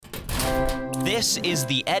This is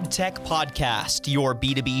the EdTech Podcast, your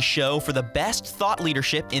B2B show for the best thought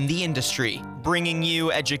leadership in the industry, bringing you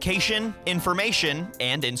education, information,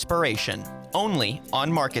 and inspiration, only on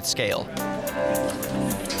Market Scale.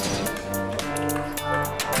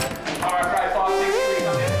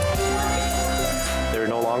 They're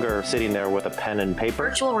no longer sitting there with a pen and paper.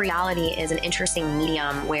 Virtual reality is an interesting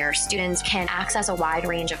medium where students can access a wide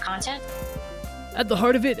range of content. At the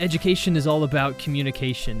heart of it, education is all about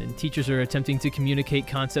communication, and teachers are attempting to communicate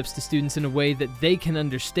concepts to students in a way that they can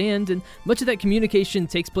understand, and much of that communication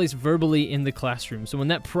takes place verbally in the classroom. So when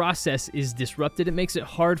that process is disrupted, it makes it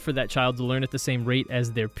hard for that child to learn at the same rate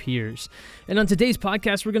as their peers. And on today's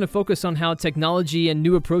podcast, we're going to focus on how technology and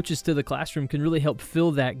new approaches to the classroom can really help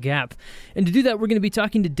fill that gap. And to do that, we're going to be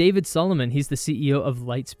talking to David Solomon. He's the CEO of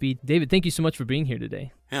Lightspeed. David, thank you so much for being here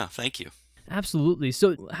today. Yeah, thank you. Absolutely.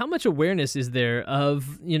 So how much awareness is there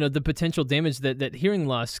of, the potential damage that hearing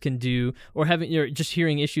loss can do, or having just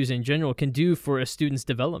hearing issues in general can do for a student's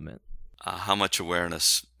development? How much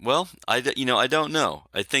awareness? Well, I don't know.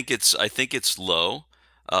 I think it's low,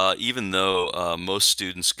 even though most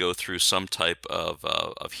students go through some type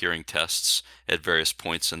of hearing tests at various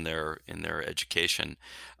points in their education.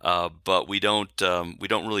 But we don't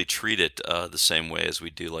really treat it the same way as we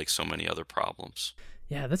do like so many other problems.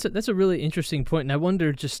 Yeah, that's a really interesting point, and I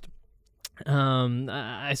wonder just,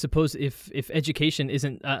 I suppose if education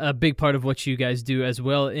isn't a big part of what you guys do as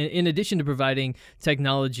well, in addition to providing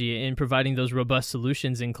technology and providing those robust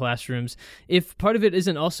solutions in classrooms, if part of it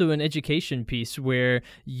isn't also an education piece where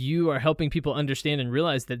you are helping people understand and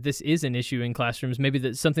realize that this is an issue in classrooms, maybe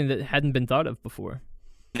that's something that hadn't been thought of before.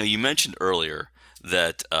 You mentioned earlier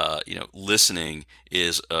that listening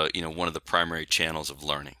is one of the primary channels of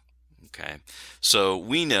learning. Okay, so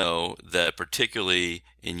we know that particularly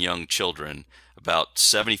in young children, about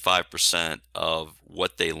 75% of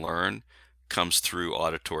what they learn comes through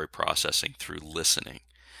auditory processing, through listening.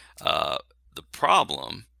 The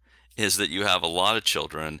problem is that you have a lot of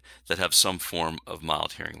children that have some form of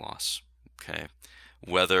mild hearing loss. Okay,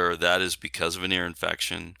 whether that is because of an ear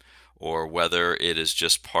infection or whether it is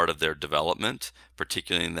just part of their development,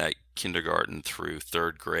 particularly in that kindergarten through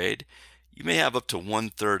third grade. You may have up to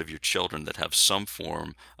 1/3 of your children that have some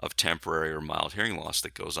form of temporary or mild hearing loss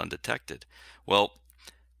that goes undetected. Well,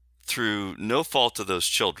 through no fault of those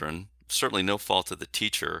children, certainly no fault of the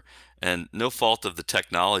teacher, and no fault of the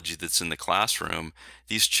technology that's in the classroom,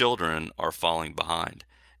 these children are falling behind.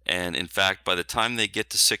 And in fact, by the time they get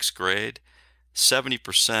to 6th grade,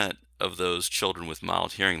 70% of those children with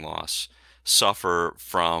mild hearing loss suffer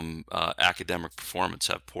from academic performance,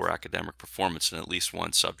 have poor academic performance in at least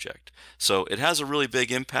one subject. So it has a really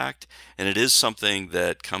big impact, and it is something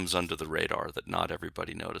that comes under the radar that not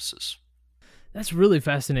everybody notices. That's really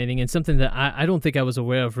fascinating, and something that I don't think I was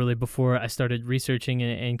aware of really before I started researching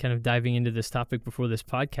and kind of diving into this topic before this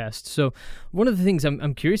podcast. So one of the things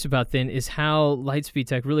I'm curious about then is how Lightspeed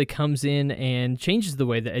Tech really comes in and changes the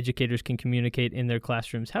way that educators can communicate in their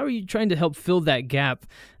classrooms. How are you trying to help fill that gap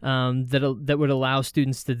that would allow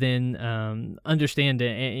students to then understand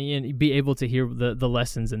and be able to hear the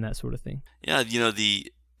lessons and that sort of thing? Yeah,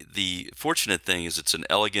 the fortunate thing is it's an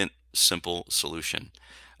elegant, simple solution.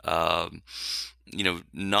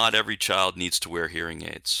 Not every child needs to wear hearing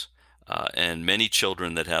aids. And many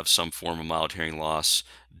children that have some form of mild hearing loss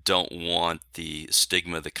don't want the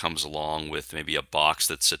stigma that comes along with maybe a box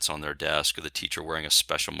that sits on their desk or the teacher wearing a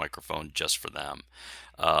special microphone just for them.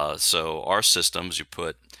 So our systems, you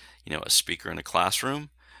put, a speaker in a classroom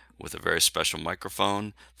with a very special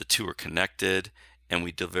microphone. The two are connected, and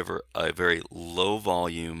we deliver a very low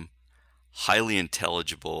volume, highly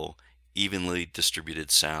intelligible, evenly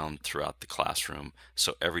distributed sound throughout the classroom,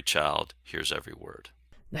 so every child hears every word.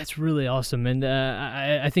 That's really awesome. And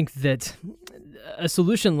I think that a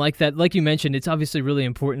solution like that, like you mentioned, it's obviously really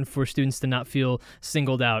important for students to not feel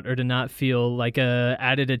singled out or to not feel like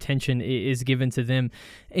added attention is given to them.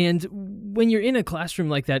 And when you're in a classroom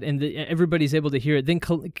like that and everybody's able to hear it, then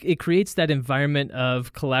it creates that environment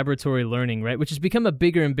of collaboratory learning, right? Which has become a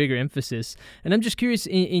bigger and bigger emphasis. And I'm just curious,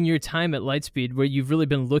 in your time at Lightspeed, where you've really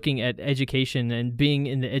been looking at education and being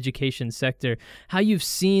in the education sector, how you've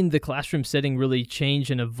seen the classroom setting really change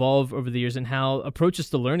and evolve over the years, and how approaches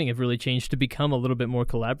to learning have really changed to become a little bit more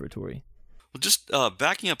collaboratory. Well, just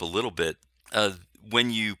backing up a little bit,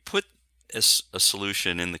 when you put a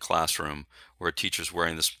solution in the classroom where a teacher's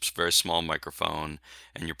wearing this very small microphone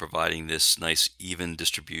and you're providing this nice even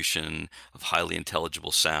distribution of highly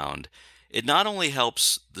intelligible sound, it not only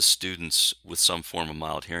helps the students with some form of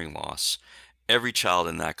mild hearing loss, every child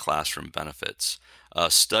in that classroom benefits.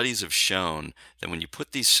 Studies have shown that when you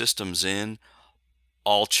put these systems in,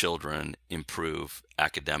 all children improve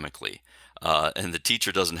academically. And the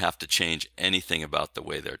teacher doesn't have to change anything about the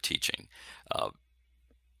way they're teaching.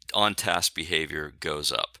 On-task behavior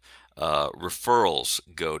goes up. Referrals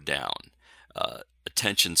go down.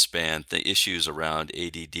 Attention span, the issues around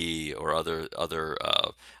ADD or other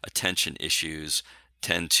attention issues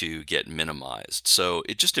tend to get minimized. So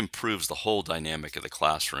it just improves the whole dynamic of the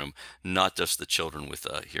classroom, not just the children with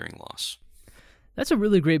hearing loss. That's a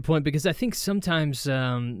really great point, because I think sometimes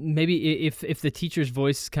maybe if the teacher's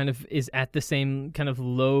voice kind of is at the same kind of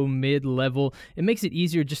low mid level, it makes it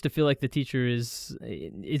easier just to feel like the teacher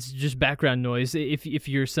it's just background noise if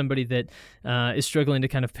you're somebody that is struggling to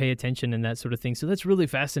kind of pay attention and that sort of thing. So that's really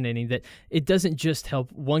fascinating that it doesn't just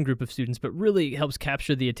help one group of students, but really helps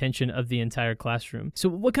capture the attention of the entire classroom. So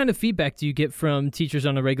what kind of feedback do you get from teachers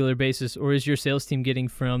on a regular basis, or is your sales team getting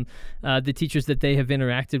from the teachers that they have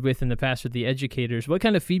interacted with in the past, or the educators? What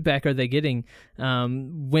kind of feedback are they getting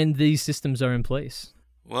when these systems are in place?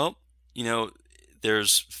 Well,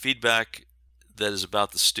 there's feedback that is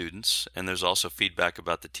about the students, and there's also feedback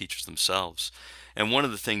about the teachers themselves. And one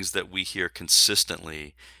of the things that we hear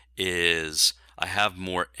consistently is, I have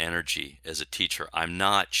more energy as a teacher. I'm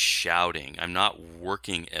not shouting. I'm not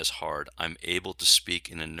working as hard. I'm able to speak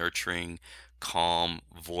in a nurturing, calm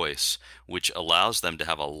voice, which allows them to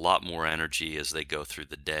have a lot more energy as they go through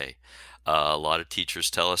the day. A lot of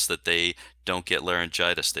teachers tell us that they don't get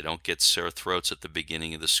laryngitis, they don't get sore throats at the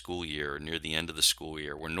beginning of the school year or near the end of the school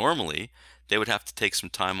year, where normally they would have to take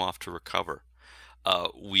some time off to recover.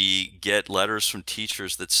 We get letters from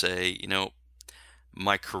teachers that say,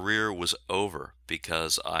 my career was over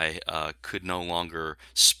because I could no longer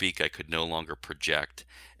speak, I could no longer project.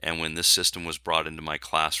 And when this system was brought into my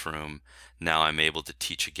classroom, now I'm able to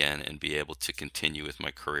teach again and be able to continue with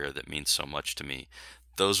my career that means so much to me.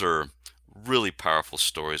 Those are really powerful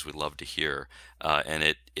stories we love to hear, and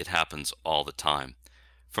it happens all the time.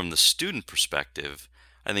 From the student perspective,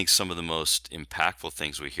 I think some of the most impactful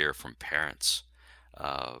things we hear from parents.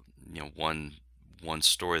 One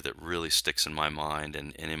story that really sticks in my mind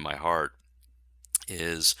and in my heart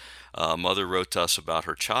is a mother wrote to us about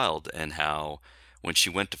her child and how when she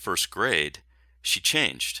went to first grade, she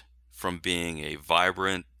changed from being a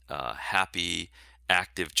vibrant, happy,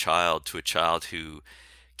 active child to a child who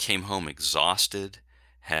came home exhausted,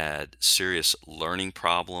 had serious learning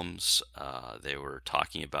problems. They were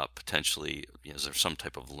talking about potentially, is there some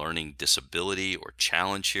type of learning disability or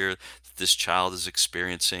challenge here that this child is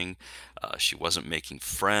experiencing? She wasn't making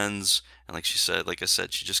friends. And like I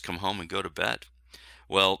said, she'd just come home and go to bed.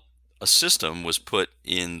 Well, a system was put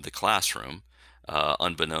in the classroom,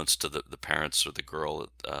 unbeknownst to the parents or the girl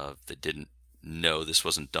that didn't know this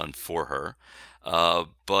wasn't done for her.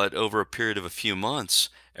 But over a period of a few months,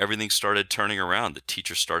 everything started turning around. The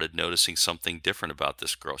teacher started noticing something different about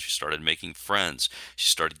this girl. She started making friends. She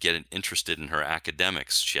started getting interested in her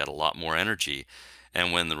academics. She had a lot more energy.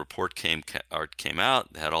 And when the report came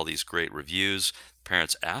out, they had all these great reviews.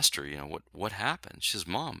 Parents asked her, what happened? She says,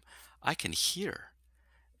 Mom, I can hear.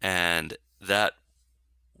 And that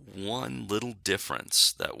one little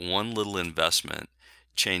difference, that one little investment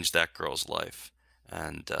changed that girl's life.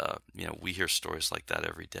 And, we hear stories like that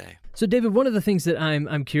every day. So, David, one of the things that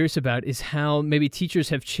I'm curious about is how maybe teachers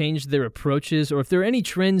have changed their approaches, or if there are any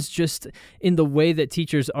trends just in the way that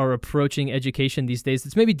teachers are approaching education these days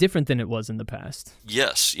that's maybe different than it was in the past.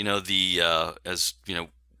 Yes.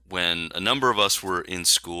 When a number of us were in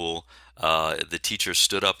school, the teachers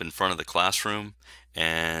stood up in front of the classroom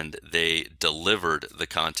and they delivered the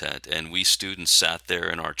content, and we students sat there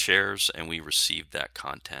in our chairs and we received that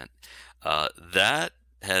content. That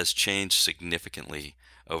has changed significantly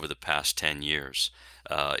over the past 10 years.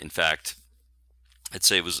 In fact, I'd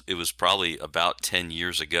say it was probably about 10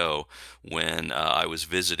 years ago when I was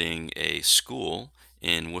visiting a school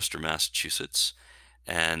in Worcester, Massachusetts,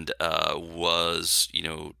 and was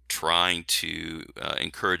trying to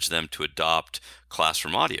encourage them to adopt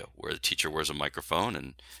classroom audio, where the teacher wears a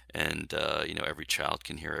microphone and every child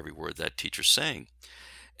can hear every word that teacher's saying.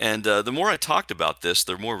 And the more I talked about this,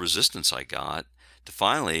 the more resistance I got. To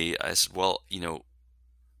finally, I said, well,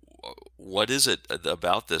 what is it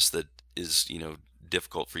about this that is,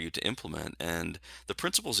 difficult for you to implement? And the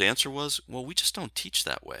principal's answer was, well, we just don't teach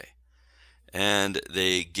that way. And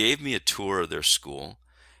they gave me a tour of their school,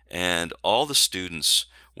 and all the students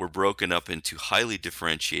were broken up into highly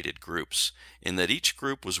differentiated groups, in that each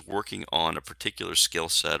group was working on a particular skill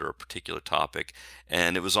set or a particular topic,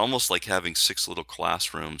 and it was almost like having 6 little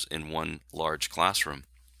classrooms in one large classroom.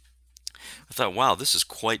 I thought, wow, this is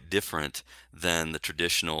quite different than the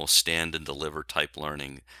traditional stand and deliver type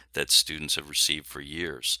learning that students have received for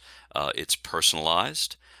years. It's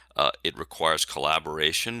personalized, it requires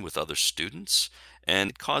collaboration with other students,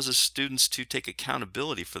 and it causes students to take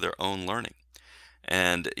accountability for their own learning.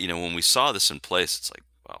 And when we saw this in place, it's like,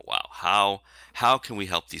 oh, wow, how can we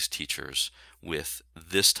help these teachers with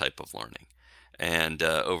this type of learning? And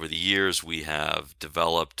over the years, we have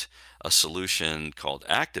developed a solution called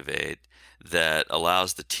Activate that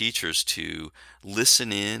allows the teachers to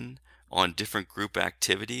listen in on different group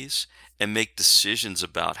activities and make decisions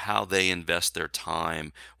about how they invest their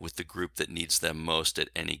time with the group that needs them most at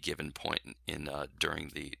any given point during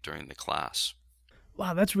the class.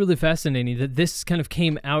 Wow, that's really fascinating that this kind of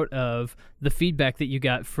came out of the feedback that you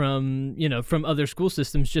got from, from other school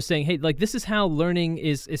systems, just saying, hey, like, this is how learning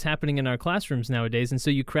is happening in our classrooms nowadays. And so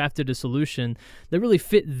you crafted a solution that really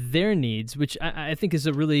fit their needs, which I think is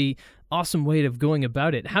a really awesome way of going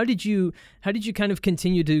about it. How did you kind of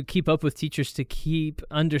continue to keep up with teachers to keep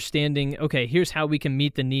understanding, okay, here's how we can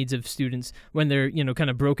meet the needs of students when they're, kind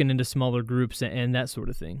of broken into smaller groups and that sort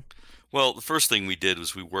of thing? Well, the first thing we did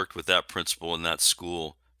was we worked with that principal in that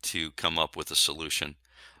school to come up with a solution.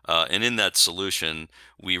 And in that solution,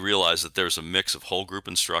 we realized that there's a mix of whole group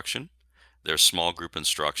instruction, there's small group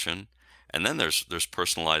instruction, and then there's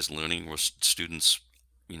personalized learning where students,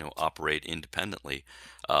 operate independently.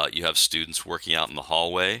 You have students working out in the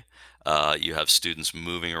hallway. You have students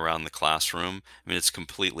moving around the classroom. I mean, it's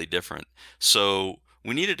completely different. So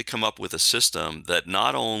we needed to come up with a system that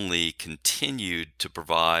not only continued to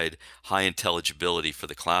provide high intelligibility for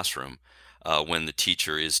the classroom when the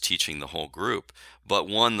teacher is teaching the whole group, but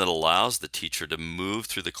one that allows the teacher to move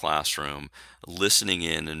through the classroom, listening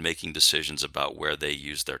in and making decisions about where they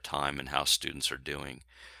use their time and how students are doing.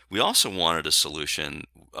 We also wanted a solution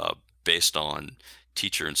based on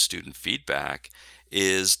teacher and student feedback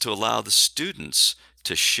is to allow the students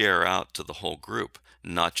to share out to the whole group,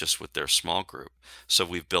 not just with their small group. So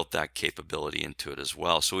we've built that capability into it as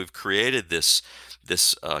well. So we've created this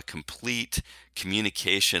complete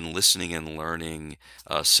communication, listening, and learning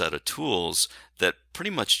set of tools that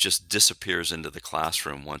pretty much just disappears into the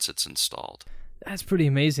classroom once it's installed. That's pretty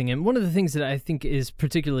amazing. And one of the things that I think is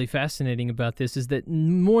particularly fascinating about this is that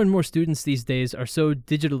more and more students these days are so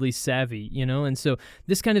digitally savvy, and so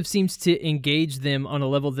this kind of seems to engage them on a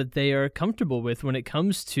level that they are comfortable with when it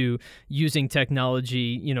comes to using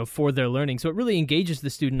technology, for their learning. So it really engages the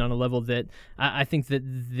student on a level that I think that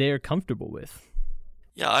they're comfortable with.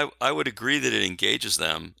 Yeah, I would agree that it engages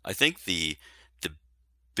them. I think the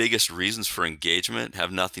biggest reasons for engagement have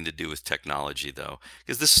nothing to do with technology, though,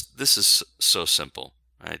 because this is so simple,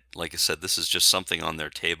 right? Like I said, this is just something on their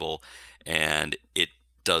table, and it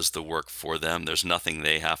does the work for them. There's nothing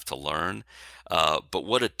they have to learn. But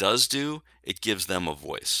what it does do, it gives them a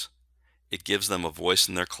voice. It gives them a voice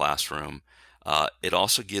in their classroom. It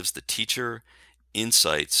also gives the teacher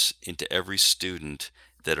insights into every student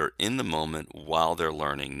that are in the moment while they're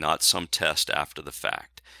learning, not some test after the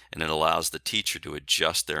fact. And it allows the teacher to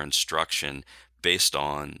adjust their instruction based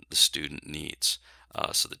on the student needs.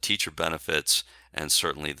 So the teacher benefits, and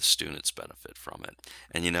certainly the students benefit from it.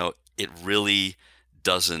 And it really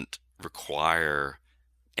doesn't require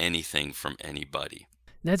anything from anybody.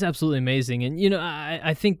 That's absolutely amazing. And,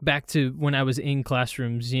 I think back to when I was in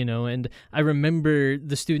classrooms, and I remember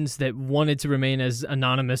the students that wanted to remain as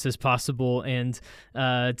anonymous as possible and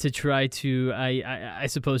to try to, I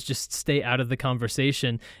suppose, just stay out of the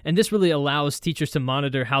conversation. And this really allows teachers to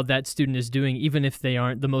monitor how that student is doing, even if they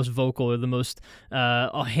aren't the most vocal or the most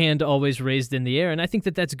hand always raised in the air. And I think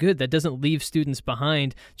that that's good. That doesn't leave students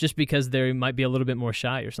behind just because they might be a little bit more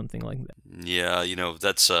shy or something like that. Yeah,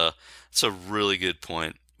 that's a really good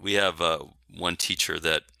point. We have one teacher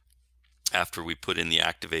that, after we put in the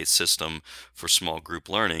Activate system for small group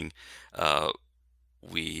learning,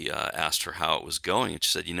 we asked her how it was going, and she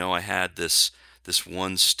said, I had this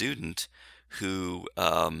one student who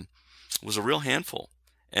was a real handful,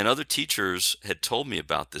 and other teachers had told me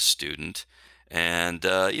about this student, and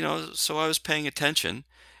so I was paying attention,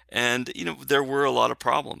 and there were a lot of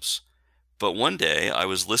problems. But one day I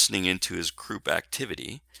was listening into his group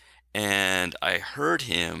activity, and I heard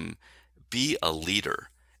him be a leader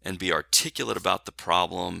and be articulate about the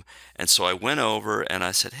problem. And so I went over and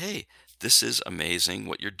I said, hey, this is amazing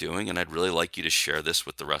what you're doing, and I'd really like you to share this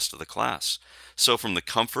with the rest of the class. So from the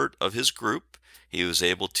comfort of his group, he was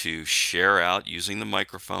able to share out using the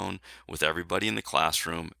microphone with everybody in the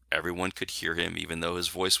classroom. Everyone could hear him, even though his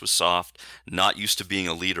voice was soft, not used to being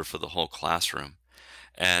a leader for the whole classroom.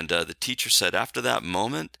 And the teacher said after that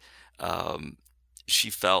moment, she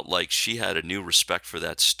felt like she had a new respect for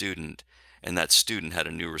that student, and that student had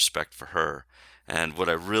a new respect for her. And what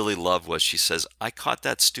I really loved was she says, I caught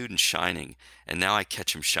that student shining, and now I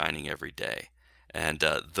catch him shining every day. And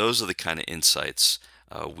those are the kind of insights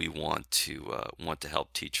we want to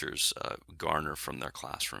help teachers garner from their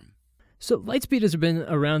classroom. So Lightspeed has been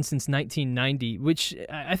around since 1990, which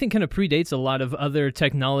I think kind of predates a lot of other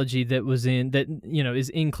technology that is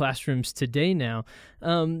in classrooms today now.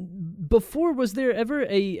 Before, was there ever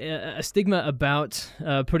a stigma about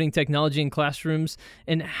putting technology in classrooms?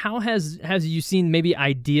 And how has you seen maybe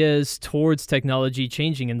ideas towards technology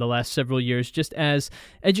changing in the last several years, just as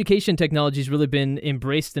education technology has really been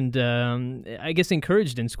embraced and I guess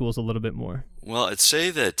encouraged in schools a little bit more? Well, I'd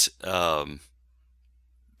say that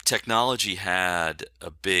technology had a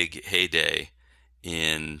big heyday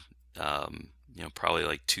in probably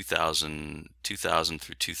like 2000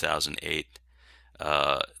 through 2008.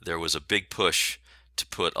 There was a big push to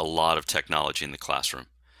put a lot of technology in the classroom,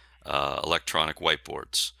 electronic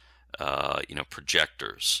whiteboards,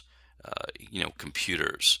 projectors,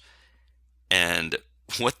 computers. And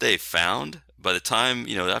what they found by the time,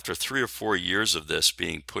 after 3 or 4 years of this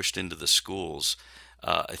being pushed into the schools,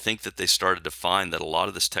 I think that they started to find that a lot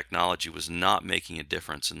of this technology was not making a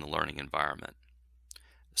difference in the learning environment.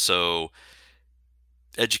 So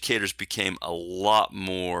educators became a lot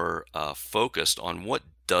more focused on what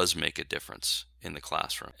does make a difference in the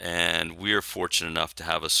classroom. And we are fortunate enough to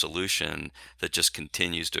have a solution that just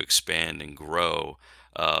continues to expand and grow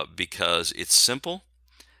because it's simple,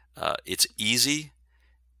 it's easy,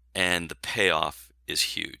 and the payoff is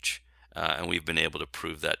huge. And we've been able to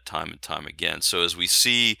prove that time and time again. So as we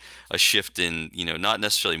see a shift in, not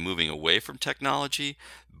necessarily moving away from technology,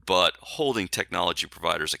 but holding technology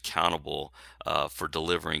providers accountable for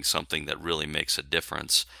delivering something that really makes a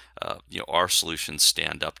difference, our solutions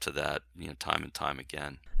stand up to that, time and time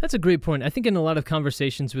again. That's a great point. I think in a lot of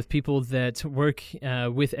conversations with people that work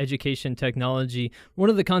with education technology, one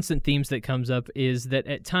of the constant themes that comes up is that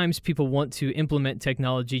at times people want to implement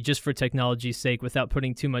technology just for technology's sake without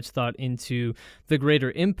putting too much thought into the greater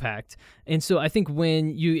impact. And so I think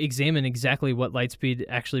when you examine exactly what Lightspeed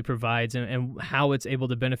actually provides and how it's able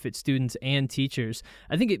to benefit students and teachers,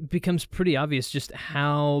 I think it becomes pretty obvious just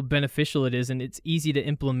how beneficial it is, and it's easy to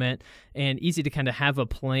implement and easy to kind of have a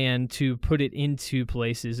plan to put it into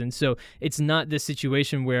places. And so it's not this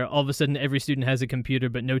situation where all of a sudden every student has a computer,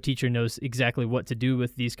 but no teacher knows exactly what to do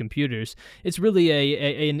with these computers. It's really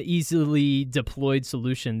an easily deployed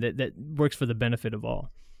solution that works for the benefit of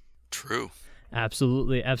all. True.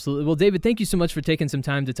 Absolutely, absolutely. Well, David, thank you so much for taking some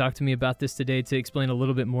time to talk to me about this today, to explain a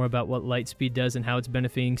little bit more about what Lightspeed does and how it's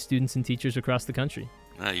benefiting students and teachers across the country.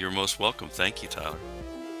 You're most welcome. Thank you, Tyler.